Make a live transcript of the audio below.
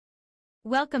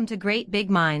Welcome to Great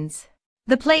Big Minds,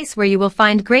 the place where you will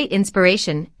find great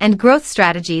inspiration and growth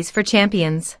strategies for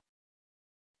champions.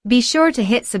 Be sure to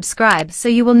hit subscribe so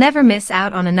you will never miss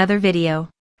out on another video.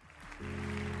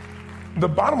 The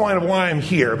bottom line of why I'm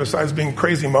here, besides being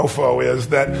crazy mofo, is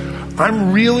that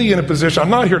I'm really in a position, I'm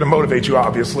not here to motivate you,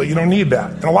 obviously, you don't need that.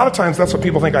 And a lot of times that's what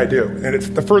people think I do, and it's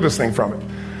the furthest thing from it.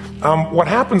 What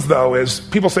happens though is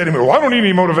people say to me, well, I don't need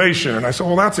any motivation. And I say,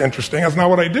 well, that's interesting, that's not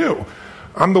what I do.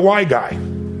 I'm the why guy.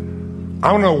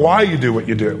 I don't know why you do what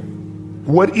you do.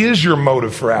 What is your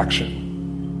motive for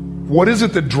action? What is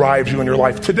it that drives you in your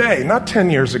life today, not 10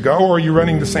 years ago, or are you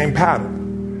running the same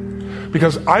pattern?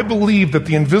 Because I believe that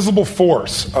the invisible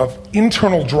force of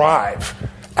internal drive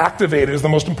activated is the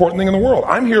most important thing in the world.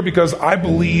 I'm here because I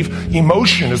believe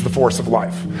emotion is the force of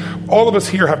life. All of us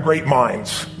here have great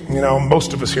minds.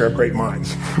 Most of us here have great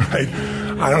minds, right?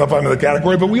 I don't know if I'm in the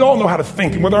category, but we all know how to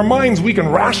think. And with our minds, we can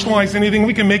rationalize anything.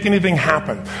 We can make anything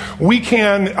happen.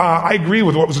 I agree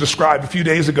with what was described a few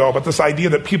days ago about this idea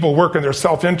that people work in their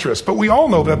self-interest. But we all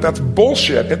know that that's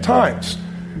bullshit at times.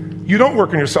 You don't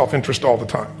work in your self-interest all the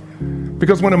time.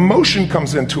 Because when emotion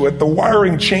comes into it, the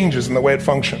wiring changes in the way it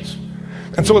functions.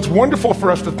 And so it's wonderful for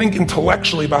us to think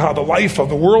intellectually about how the life of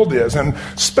the world is, and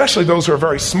especially those who are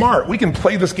very smart. We can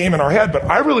play this game in our head, but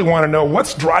I really want to know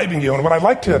what's driving you. And what I'd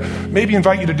like to maybe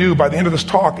invite you to do by the end of this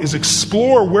talk is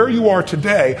explore where you are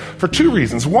today for two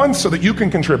reasons. One, so that you can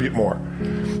contribute more.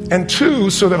 And two,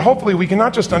 so that hopefully we can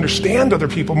not just understand other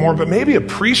people more, but maybe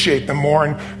appreciate them more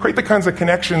and create the kinds of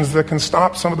connections that can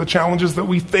stop some of the challenges that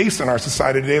we face in our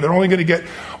society today. They're only going to get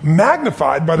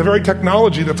magnified by the very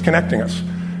technology that's connecting us,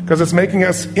 because it's making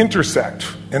us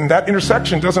intersect. And that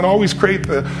intersection doesn't always create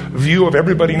the view of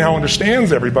everybody now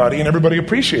understands everybody and everybody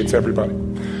appreciates everybody.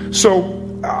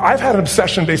 So I've had an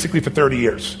obsession basically for 30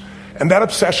 years. And that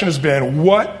obsession has been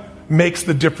what makes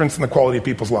the difference in the quality of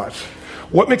people's lives.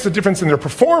 What makes a difference in their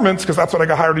performance, because that's what I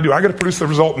got hired to do. I got to produce the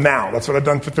result now. That's what I've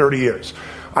done for 30 years.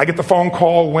 I get the phone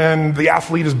call when the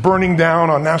athlete is burning down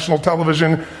on national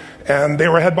television and they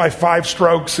were ahead by 5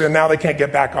 strokes and now they can't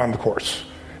get back on the course.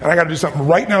 And I got to do something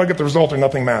right now to get the result or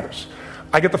nothing matters.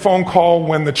 I get the phone call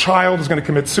when the child is going to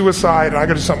commit suicide, and I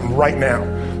got to do something right now.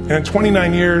 And in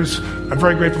 29 years, I'm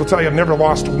very grateful to tell you I've never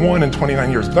lost one in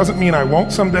 29 years. It doesn't mean I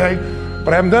won't someday,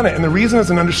 but I haven't done it. And the reason is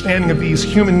an understanding of these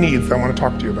human needs that I want to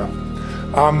talk to you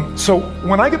about. So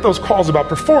when I get those calls about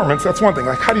performance, that's one thing.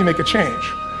 Like, how do you make a change?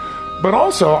 But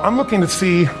also, I'm looking to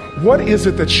see what is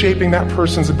it that's shaping that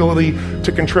person's ability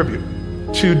to contribute,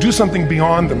 to do something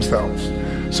beyond themselves.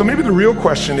 So maybe the real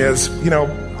question is,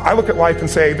 I look at life and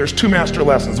say there's 2 master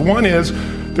lessons. One is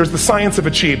there's the science of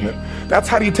achievement. That's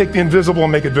how do you take the invisible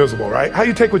and make it visible, right? How do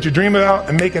you take what you dream about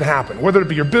and make it happen? Whether it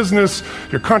be your business,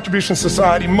 your contribution to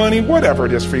society, money, whatever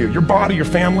it is for you, your body, your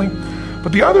family.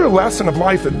 But the other lesson of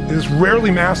life that is rarely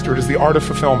mastered is the art of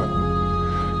fulfillment.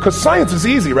 Because science is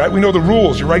easy, right? We know the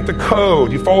rules, you write the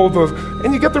code, you follow those,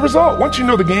 and you get the result. Once you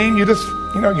know the game, you just,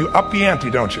 you up the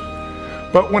ante, don't you?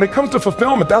 But when it comes to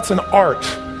fulfillment, that's an art.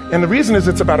 And the reason is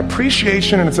it's about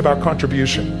appreciation and it's about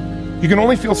contribution. You can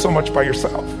only feel so much by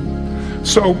yourself.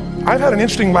 So I've had an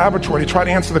interesting laboratory to try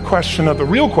to answer the question of the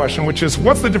real question, which is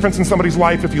what's the difference in somebody's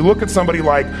life if you look at somebody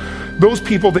like those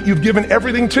people that you've given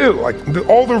everything to, like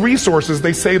all the resources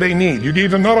they say they need. You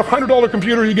gave them not a $100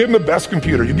 computer, you gave them the best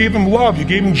computer. You gave them love, you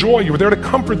gave them joy, you were there to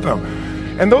comfort them.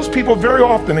 And those people very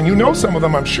often, and you know some of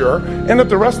them I'm sure, end up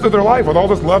the rest of their life with all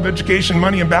this love, education,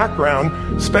 money, and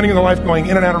background, spending their life going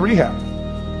in and out of rehab.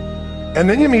 And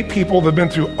then you meet people that have been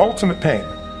through ultimate pain,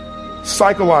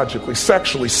 psychologically,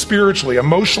 sexually, spiritually,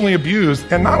 emotionally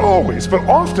abused, and not always, but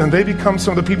often they become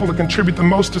some of the people that contribute the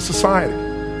most to society.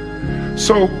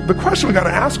 So the question we got to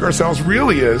ask ourselves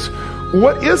really is,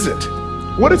 what is it?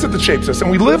 What is it that shapes us? And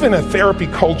we live in a therapy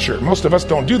culture. Most of us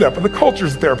don't do that, but the culture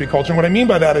is a therapy culture. And what I mean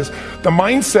by that is the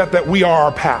mindset that we are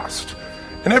our past.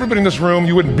 And everybody in this room,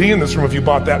 you wouldn't be in this room if you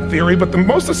bought that theory, but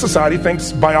most of society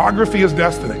thinks biography is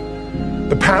destiny.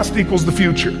 The past equals the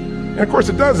future. And of course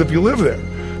it does if you live there.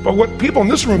 But what people in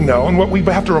this room know, and what we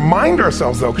have to remind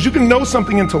ourselves though, because you can know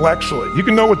something intellectually, you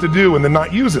can know what to do and then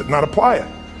not use it, not apply it.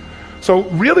 So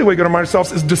really what we got to remind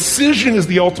ourselves is decision is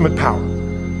the ultimate power.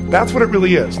 That's what it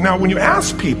really is. Now when you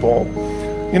ask people,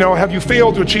 have you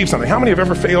failed to achieve something? How many have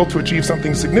ever failed to achieve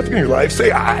something significant in your life? Say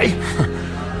I.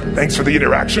 Thanks for the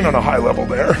interaction on a high level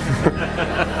there.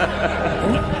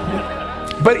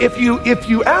 But if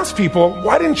you ask people,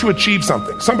 why didn't you achieve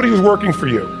something? Somebody who's working for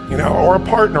you, or a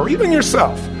partner, or even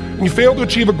yourself, and you failed to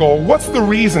achieve a goal, what's the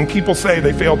reason people say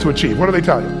they failed to achieve? What do they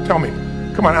tell you? Tell me.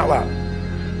 Come on, out loud.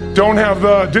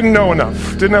 Didn't know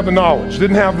enough, didn't have the knowledge,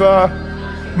 didn't have the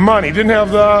money, didn't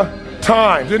have the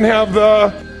time, didn't have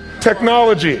the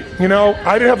Technology. You know,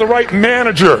 I didn't have the right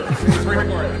manager.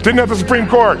 Didn't have the Supreme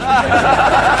Court.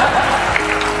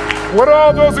 What do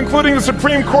all those, including the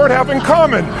Supreme Court, have in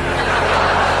common?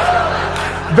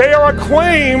 They are a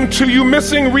claim to you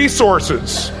missing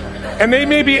resources. And they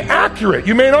may be accurate.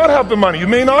 You may not have the money. You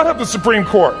may not have the Supreme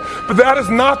Court. But that is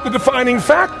not the defining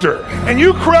factor. And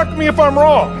you correct me if I'm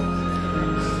wrong.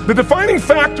 The defining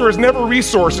factor is never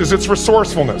resources, it's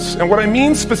resourcefulness. And what I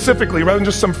mean specifically, rather than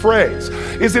just some phrase,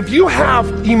 is if you have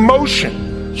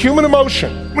emotion, human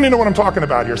emotion, how many know what I'm talking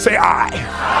about here? Say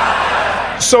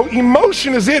I. So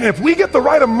emotion is it. And if we get the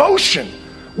right emotion,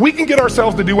 we can get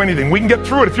ourselves to do anything. We can get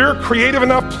through it. If you're creative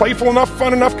enough, playful enough,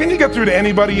 fun enough, can you get through to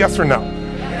anybody, yes or no?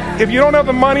 If you don't have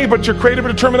the money, but you're creative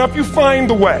and determined enough, you find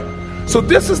the way. So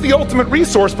this is the ultimate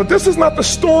resource, but this is not the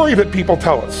story that people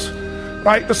tell us.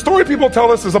 Right? The story people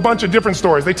tell us is a bunch of different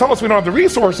stories. They tell us we don't have the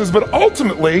resources, but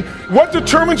ultimately, what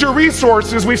determines your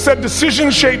resources, we've said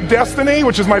decisions shape destiny,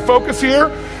 which is my focus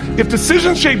here. If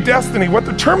decisions shape destiny, what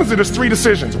determines it is 3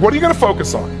 decisions. What are you going to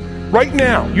focus on? Right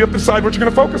now, you have to decide what you're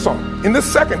going to focus on. In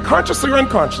this second, consciously or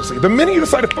unconsciously, the minute you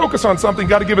decide to focus on something, you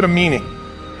got to give it a meaning.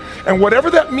 And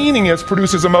whatever that meaning is,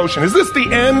 produces emotion. Is this the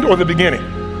end or the beginning?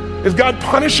 Is God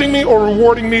punishing me or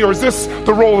rewarding me, or is this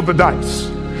the roll of the dice?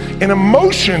 And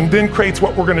emotion then creates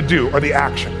what we're going to do, or the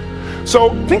action.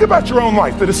 So think about your own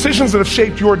life, the decisions that have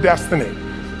shaped your destiny.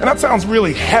 And that sounds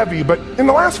really heavy, but in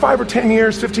the last 5 or 10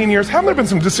 years, 15 years, haven't there been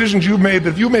some decisions you've made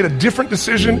that if you made a different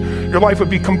decision, your life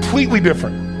would be completely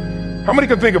different? How many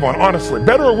can think of one, honestly?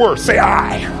 Better or worse? Say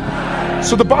I.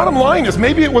 So the bottom line is,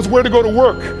 maybe it was where to go to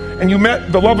work, and you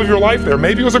met the love of your life there.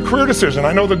 Maybe it was a career decision.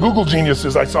 I know the Google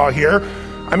geniuses I saw here.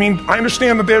 I mean, I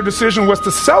understand that their decision was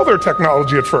to sell their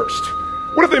technology at first.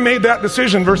 What if they made that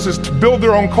decision versus to build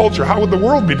their own culture? How would the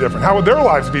world be different? How would their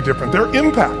lives be different? Their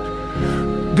impact.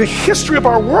 The history of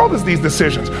our world is these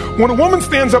decisions. When a woman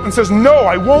stands up and says, no,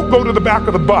 I won't go to the back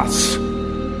of the bus,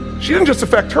 she didn't just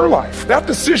affect her life. That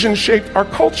decision shaped our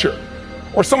culture.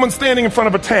 Or someone standing in front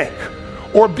of a tank.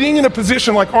 Or being in a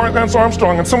position like Lance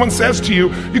Armstrong and someone says to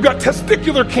you, you got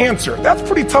testicular cancer. That's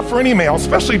pretty tough for any male,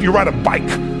 especially if you ride a bike.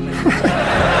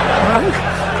 Right?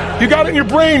 You got it in your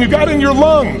brain, you got it in your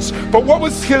lungs. But what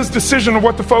was his decision of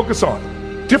what to focus on?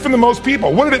 Different than most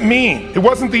people. What did it mean? It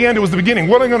wasn't the end, it was the beginning.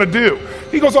 What am I going to do?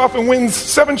 He goes off and wins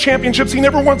 7 championships he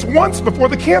never won once before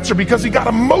the cancer, because he got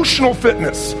emotional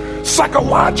fitness,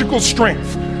 psychological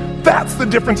strength. That's the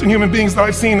difference in human beings that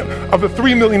I've seen of the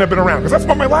 3 million I've been around. Because that's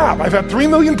not my lab. I've had 3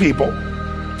 million people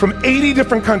from 80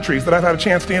 different countries that I've had a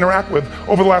chance to interact with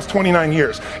over the last 29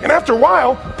 years. And after a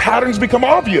while, patterns become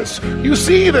obvious. You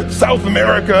see that South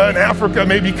America and Africa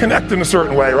may be connected in a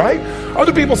certain way, right?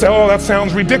 Other people say, oh, that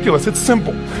sounds ridiculous. It's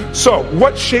simple. So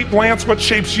what shaped Lance? What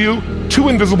shapes you? 2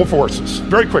 invisible forces.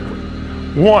 Very quickly.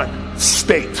 1,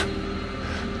 state.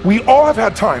 We all have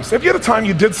had times. Have you had a time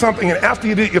you did something and after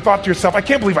you did it, you thought to yourself, I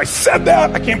can't believe I said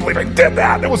that. I can't believe I did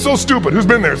that. That was so stupid. Who's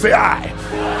been there? Say I.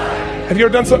 Have you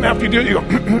ever done something after you do it, you go,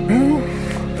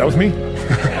 that was me.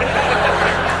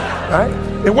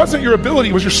 Right? It wasn't your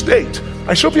ability, it was your state.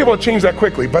 I show people how to change that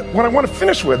quickly, but what I want to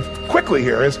finish with quickly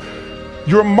here is,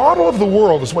 your model of the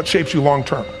world is what shapes you long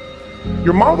term.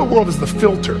 Your model of the world is the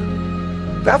filter.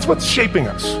 That's what's shaping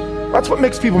us. That's what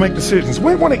makes people make decisions.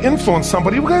 We want to influence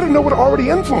somebody, we got to know what already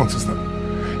influences them.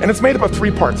 And it's made up of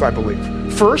 3 parts, I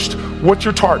believe. First, what's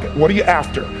your target? What are you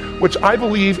after? Which I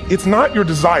believe, it's not your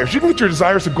desires. You can get your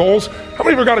desires to goals. How many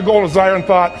of you ever got a goal, desire, and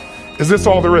thought, is this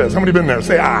all there is? How many have been there?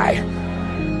 Say, I.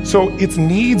 So it's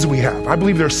needs we have. I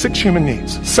believe there are 6 human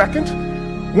needs. Second,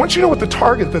 once you know what the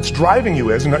target that's driving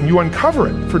you is, and you uncover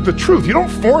it for the truth, you don't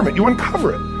form it, you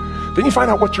uncover it. Then you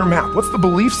find out what's your map. What's the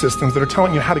belief systems that are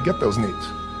telling you how to get those needs?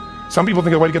 Some people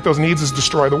think the way to get those needs is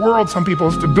destroy the world. Some people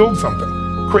is to build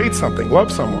something, create something,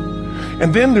 love someone.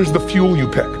 And then there's the fuel you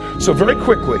pick. So very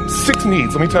quickly, 6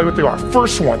 needs. Let me tell you what they are.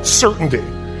 First one, certainty.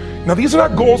 Now these are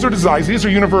not goals or desires. These are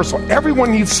universal.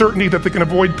 Everyone needs certainty that they can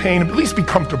avoid pain, at least be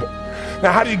comfortable.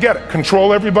 Now how do you get it?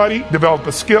 Control everybody, develop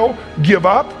a skill, give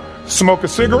up, smoke a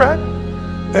cigarette.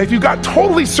 And if you got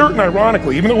totally certain,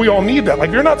 ironically, even though we all need that, like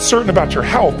if you're not certain about your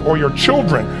health or your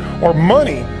children or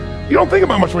money, you don't think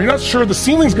about much more. You're not sure the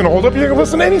ceiling's going to hold up. You're going to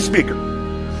listen to any speaker.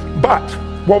 But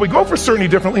while we go for certainty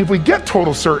differently, if we get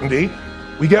total certainty,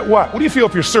 we get what? What do you feel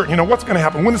if you're certain? You know what's going to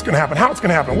happen, when it's going to happen, how it's going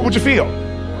to happen. What would you feel?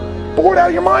 Bored out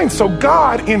of your mind. So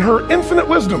God, in her infinite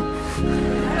wisdom,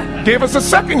 gave us a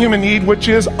second human need, which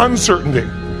is uncertainty.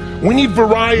 We need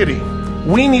variety.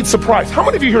 We need surprise. How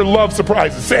many of you here love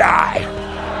surprises? Say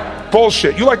I.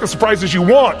 Bullshit. You like the surprises you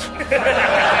want.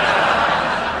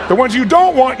 The ones you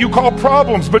don't want, you call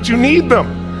problems, but you need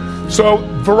them. So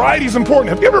variety is important.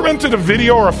 Have you ever rented a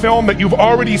video or a film that you've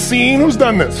already seen? Who's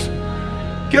done this?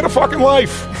 Get a fucking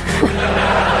life.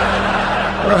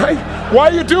 Right? Why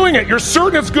are you doing it? You're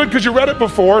certain it's good because you read it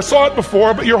before, saw it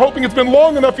before, but you're hoping it's been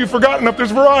long enough you've forgotten enough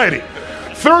there's variety.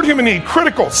 Third human need,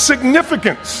 critical,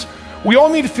 significance. We all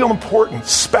need to feel important,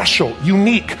 special,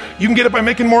 unique. You can get it by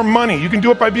making more money. You can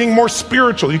do it by being more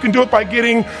spiritual. You can do it by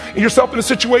getting yourself in a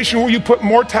situation where you put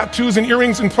more tattoos and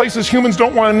earrings in places humans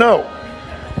don't want to know.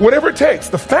 Whatever it takes.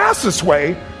 The fastest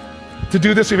way to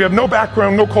do this, if you have no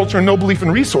background, no culture, and no belief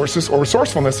in resources or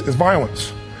resourcefulness, is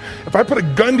violence. If I put a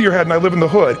gun to your head and I live in the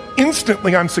hood,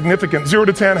 instantly I'm significant. 0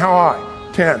 to 10, how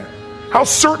high? 10. How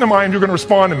certain am I you're going to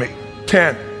respond to me?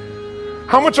 10.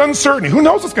 How much uncertainty? Who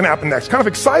knows what's going to happen next? Kind of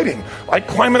exciting. Like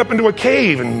climbing up into a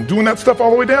cave and doing that stuff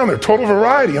all the way down there. Total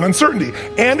variety and uncertainty.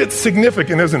 And it's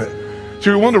significant, isn't it?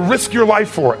 So you're willing to risk your life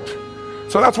for it.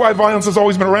 So that's why violence has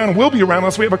always been around and will be around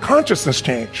unless we have a consciousness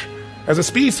change as a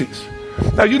species.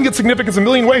 Now you can get significance a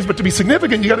million ways, but to be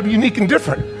significant, you got to be unique and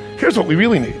different. Here's what we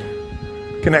really need.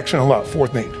 Connection and love,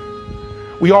 fourth need.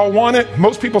 We all want it.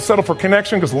 Most people settle for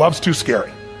connection because love's too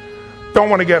scary. Don't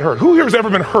want to get hurt. Who here has ever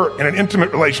been hurt in an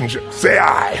intimate relationship? Say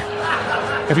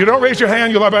aye. If you don't raise your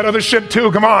hand, you'll have had other shit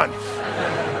too. Come on.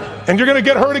 And you're going to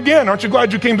get hurt again. Aren't you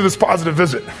glad you came to this positive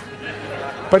visit?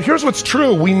 But here's what's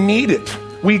true. We need it.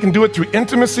 We can do it through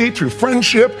intimacy, through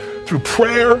friendship, through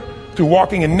prayer, through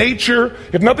walking in nature.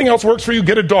 If nothing else works for you,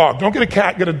 get a dog. Don't get a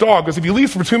cat, get a dog. Because if you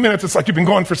leave for 2 minutes, it's like you've been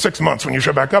gone for 6 months when you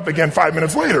show back up again 5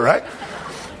 minutes later, right?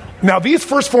 Now, these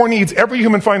first four needs, every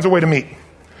human finds a way to meet.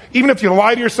 Even if you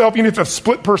lie to yourself, even if you have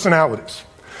split personalities.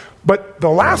 But the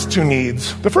last two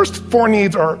needs, the first four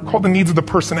needs are called the needs of the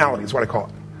personality, is what I call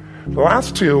it. The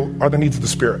last two are the needs of the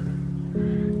spirit.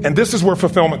 And this is where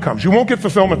fulfillment comes. You won't get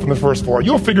fulfillment from the first four.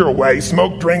 You'll figure a way,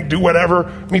 smoke, drink, do whatever,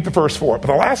 meet the first four. But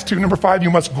the last two, number 5,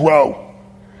 you must grow.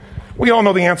 We all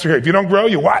know the answer here. If you don't grow,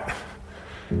 you what?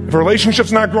 If a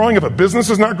relationship's not growing, if a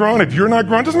business is not growing, if you're not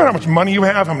growing, it doesn't matter how much money you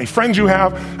have, how many friends you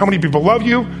have, how many people love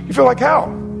you, you feel like hell.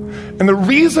 And the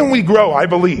reason we grow, I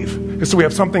believe, is so we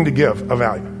have something to give of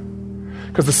value.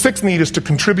 Because the sixth need is to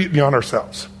contribute beyond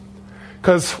ourselves.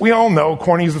 Because we all know,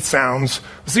 corny as it sounds,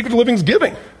 the secret to living is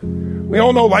giving. We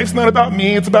all know life's not about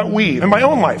me, it's about we. And my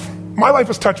own life. My life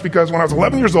was touched because when I was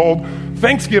 11 years old,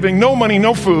 Thanksgiving, no money,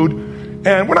 no food,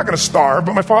 and we're not going to starve,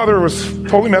 but my father was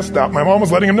totally messed up. My mom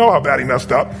was letting him know how bad he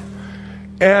messed up.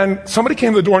 And somebody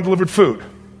came to the door and delivered food.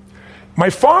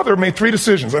 My father made 3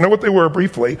 decisions. I know what they were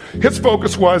briefly. His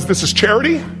focus was, this is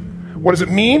charity. What does it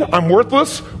mean? I'm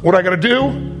worthless. What I got to do?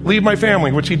 Leave my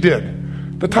family, which he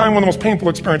did. The time, one of the most painful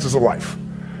experiences of life.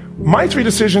 My 3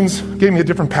 decisions gave me a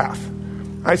different path.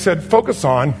 I said, focus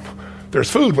on, there's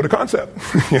food, what a concept.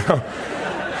 You know?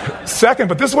 Second,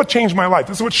 but this is what changed my life.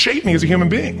 This is what shaped me as a human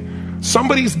being.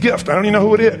 Somebody's gift. I don't even know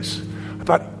who it is. I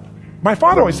thought, my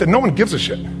father always said, no one gives a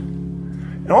shit.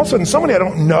 And all of a sudden, somebody I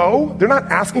don't know, they're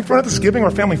not asking for us, giving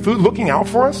our family food, looking out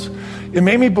for us. It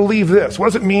made me believe this. What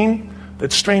does it mean?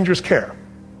 That strangers care.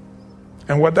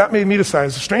 And what that made me decide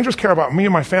is if strangers care about me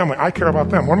and my family, I care about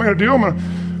them. What am I going to do?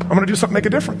 I'm going to do something to make a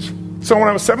difference. So when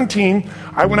I was 17,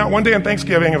 I went out one day on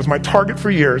Thanksgiving. It was my target for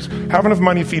years. Have enough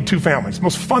money to feed 2 families.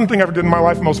 Most fun thing I ever did in my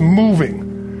life, most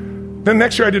moving. Then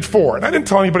next year I did 4. And I didn't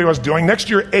tell anybody what I was doing. Next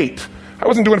year, 8. I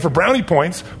wasn't doing it for brownie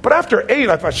points. But after 8,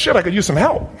 I thought, shit, I could use some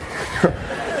help.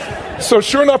 So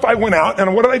sure enough, I went out,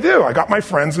 and what did I do? I got my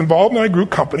friends involved, and I grew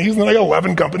companies, and then I got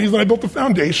 11 companies, and I built a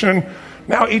foundation.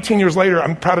 Now, 18 years later,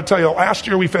 I'm proud to tell you, last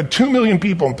year we fed 2 million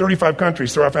people in 35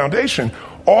 countries through our foundation,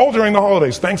 all during the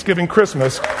holidays, Thanksgiving,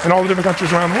 Christmas, in all the different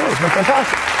countries around the world. It's been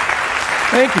fantastic.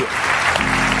 Thank you.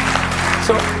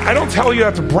 So I don't tell you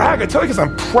that to brag. I tell you because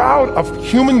I'm proud of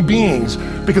human beings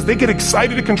because they get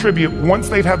excited to contribute once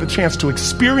they've had the chance to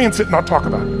experience it and not talk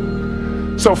about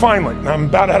it. So finally, I'm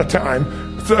about out of time,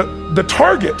 the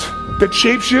target that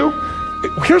shapes you,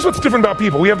 here's what's different about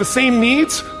people. We have the same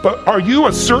needs, but are you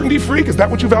a certainty freak? Is that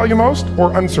what you value most?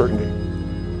 Or uncertainty?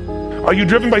 Are you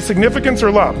driven by significance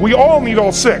or love? We all need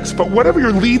all 6, but whatever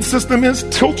your lead system is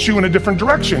tilts you in a different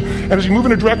direction. And as you move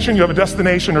in a direction, you have a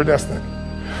destination or destiny.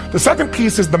 The second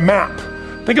piece is the map.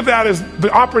 Think of that as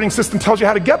the operating system tells you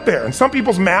how to get there. And some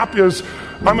people's map is,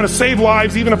 I'm going to save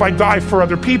lives even if I die for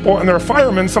other people. And they're a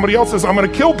fireman. Somebody else says, I'm going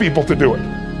to kill people to do it.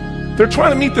 They're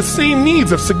trying to meet the same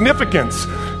needs of significance,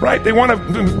 right? They want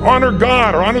to honor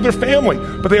God or honor their family,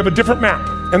 but they have a different map.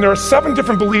 And there are 7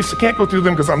 different beliefs. I can't go through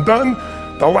them because I'm done.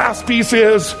 The last piece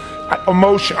is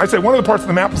emotion. I say one of the parts of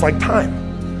the map is like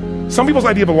time. Some people's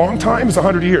idea of a long time is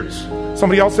 100 years.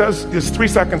 Somebody else says is 3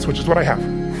 seconds, which is what I have.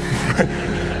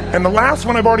 And the last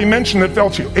one I've already mentioned that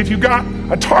felt you. If you got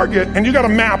a target and you got a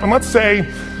map, and let's say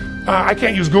I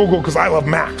can't use Google because I love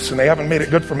Macs, and they haven't made it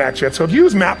good for Macs yet. So if you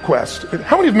use MapQuest,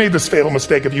 how many have made this fatal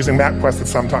mistake of using MapQuest at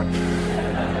some time?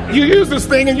 You use this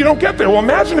thing and you don't get there. Well,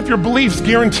 imagine if your beliefs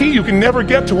guarantee you can never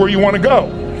get to where you want to go.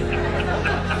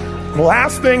 The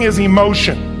last thing is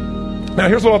emotion. Now,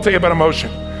 here's what I'll tell you about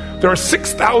emotion. There are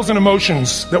 6,000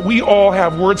 emotions that we all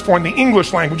have words for in the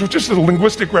English language, which is just a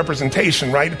linguistic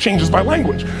representation, right? It changes by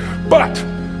language. But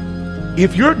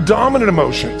if your dominant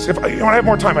emotions, I have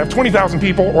more time, I have 20,000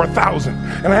 people or 1,000,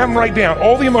 and I have them write down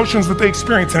all the emotions that they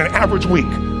experience in an average week.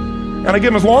 And I give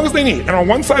them as long as they need. And on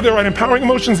one side, they write empowering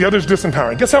emotions, the other is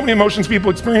disempowering. Guess how many emotions people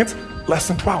experience? Less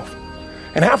than 12.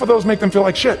 And half of those make them feel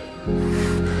like shit.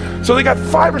 So they got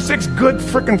 5 or 6 good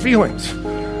freaking feelings,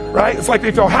 right? It's like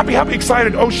they feel happy, happy,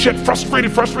 excited, oh shit,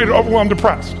 frustrated, overwhelmed,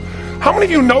 depressed. How many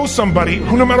of you know somebody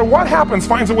who no matter what happens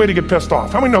finds a way to get pissed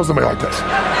off? How many know somebody like this?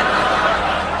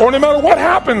 Or no matter what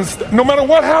happens,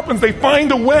 they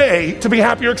find a way to be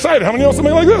happy or excited. How many know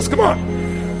somebody like this? Come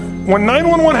on. When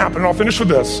 9/11 happened, and I'll finish with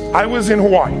this, I was in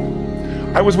Hawaii.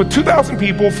 I was with 2,000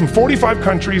 people from 45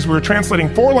 countries. We were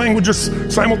translating 4 languages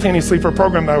simultaneously for a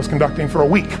program that I was conducting for a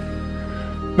week.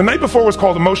 The night before was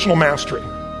called Emotional Mastery.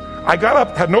 I got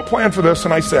up, had no plan for this,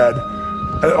 and I said,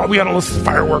 we had a list of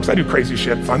fireworks, I do crazy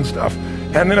shit, fun stuff.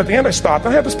 And then at the end I stopped,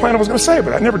 and I had this plan I was going to say,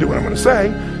 but I never do what I'm going to say.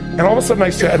 And all of a sudden I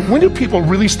said, when do people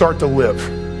really start to live?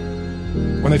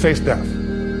 When they face death.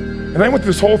 And I went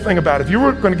through this whole thing about if you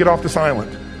were going to get off this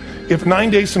island, if 9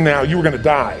 days from now you were going to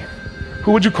die,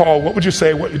 who would you call, what would you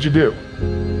say, what would you do?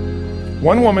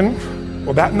 One woman,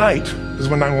 well that night is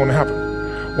when 9/11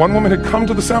 happened. One woman had come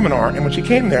to the seminar, and when she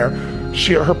came there,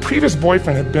 her previous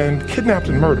boyfriend had been kidnapped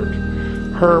and murdered.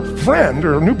 Her friend,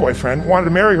 or her new boyfriend, wanted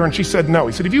to marry her, and she said no.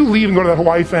 He said, if you leave and go to that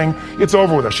Hawaii thing, it's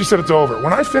over with us. She said it's over.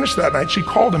 When I finished that night, she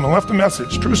called him and left a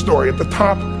message, true story, at the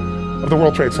top of the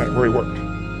World Trade Center where he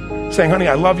worked, saying, honey,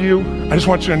 I love you. I just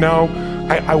want you to know,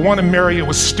 I want to marry you. It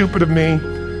was stupid of me.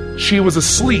 She was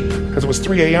asleep, because it was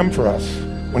 3 a.m. for us,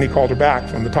 when he called her back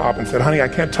from the top and said, honey, I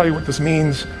can't tell you what this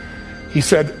means. He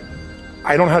said,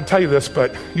 I don't know how to tell you this,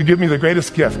 but you give me the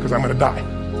greatest gift because I'm going to die.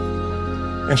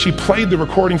 And she played the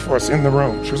recording for us in the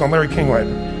room. She was on Larry King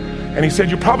later. And he said,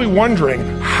 you're probably wondering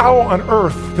how on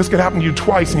earth this could happen to you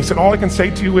twice. And he said, all I can say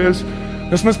to you is,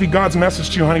 this must be God's message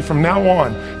to you, honey. From now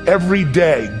on, every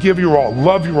day, give your all,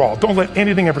 love your all. Don't let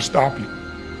anything ever stop you.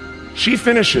 She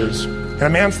finishes, and a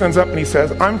man stands up and he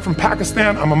says, I'm from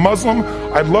Pakistan, I'm a Muslim.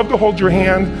 I'd love to hold your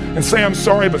hand and say I'm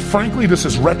sorry, but frankly, this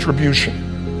is retribution.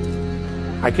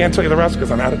 I can't tell you the rest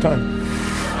because I'm out of time.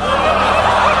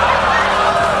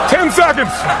 10 seconds.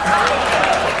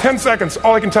 10 seconds.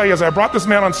 All I can tell you is I brought this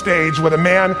man on stage with a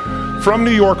man from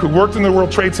New York who worked in the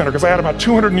World Trade Center, because I had about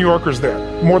 200 New Yorkers there.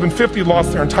 More than 50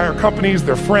 lost their entire companies,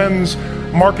 their friends,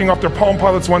 marking off their Palm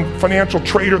Pilots. One financial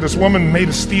trader, this woman made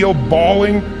of steel,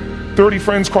 bawling. 30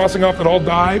 friends crossing off that all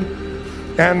died.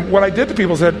 And what I did to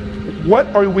people said, what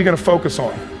are we going to focus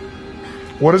on?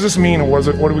 What does this mean, and what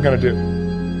are we going to do?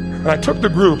 And I took the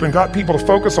group and got people to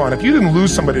focus on, if you didn't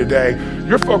lose somebody today,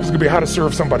 your focus is going to be how to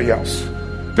serve somebody else.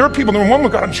 There are people, when one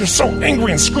look at her, she was so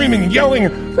angry and screaming and yelling.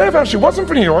 And then I found she wasn't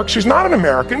from New York. She's not an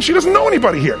American. She doesn't know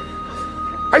anybody here.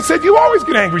 I said, you always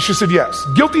get angry. She said, yes.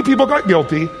 Guilty people got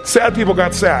guilty. Sad people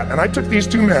got sad. And I took these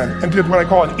 2 men and did what I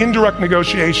call an indirect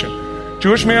negotiation.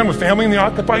 Jewish man with family in the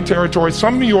occupied territory,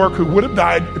 some New York who would have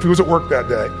died if he was at work that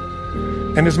day.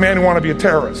 And this man who wanted to be a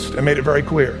terrorist, and made it very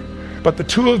clear. But the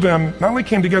 2 of them not only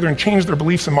came together and changed their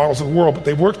beliefs and models of the world, but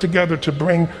they worked together to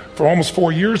bring, for almost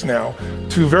 4 years now,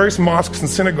 to various mosques and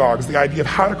synagogues, the idea of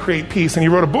how to create peace. And he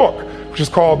wrote a book, which is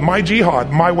called My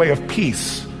Jihad, My Way of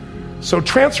Peace. So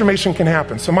transformation can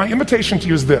happen. So my invitation to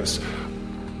you is this.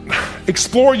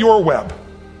 Explore your web.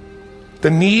 The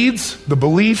needs, the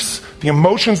beliefs, the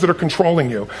emotions that are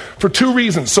controlling you. For 2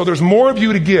 reasons. So there's more of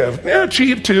you to give.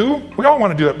 Achieve too. We all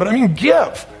want to do it. But I mean,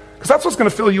 give. Because that's what's going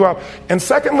to fill you up. And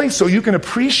secondly, so you can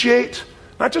appreciate,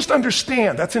 not just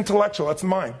understand, that's intellectual, that's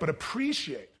mind, but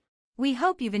appreciate. We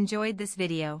hope you've enjoyed this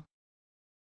video.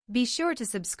 Be sure to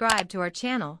subscribe to our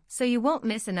channel so you won't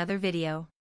miss another video.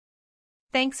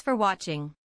 Thanks for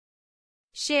watching.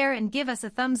 Share and give us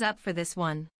a thumbs up for this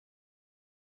one.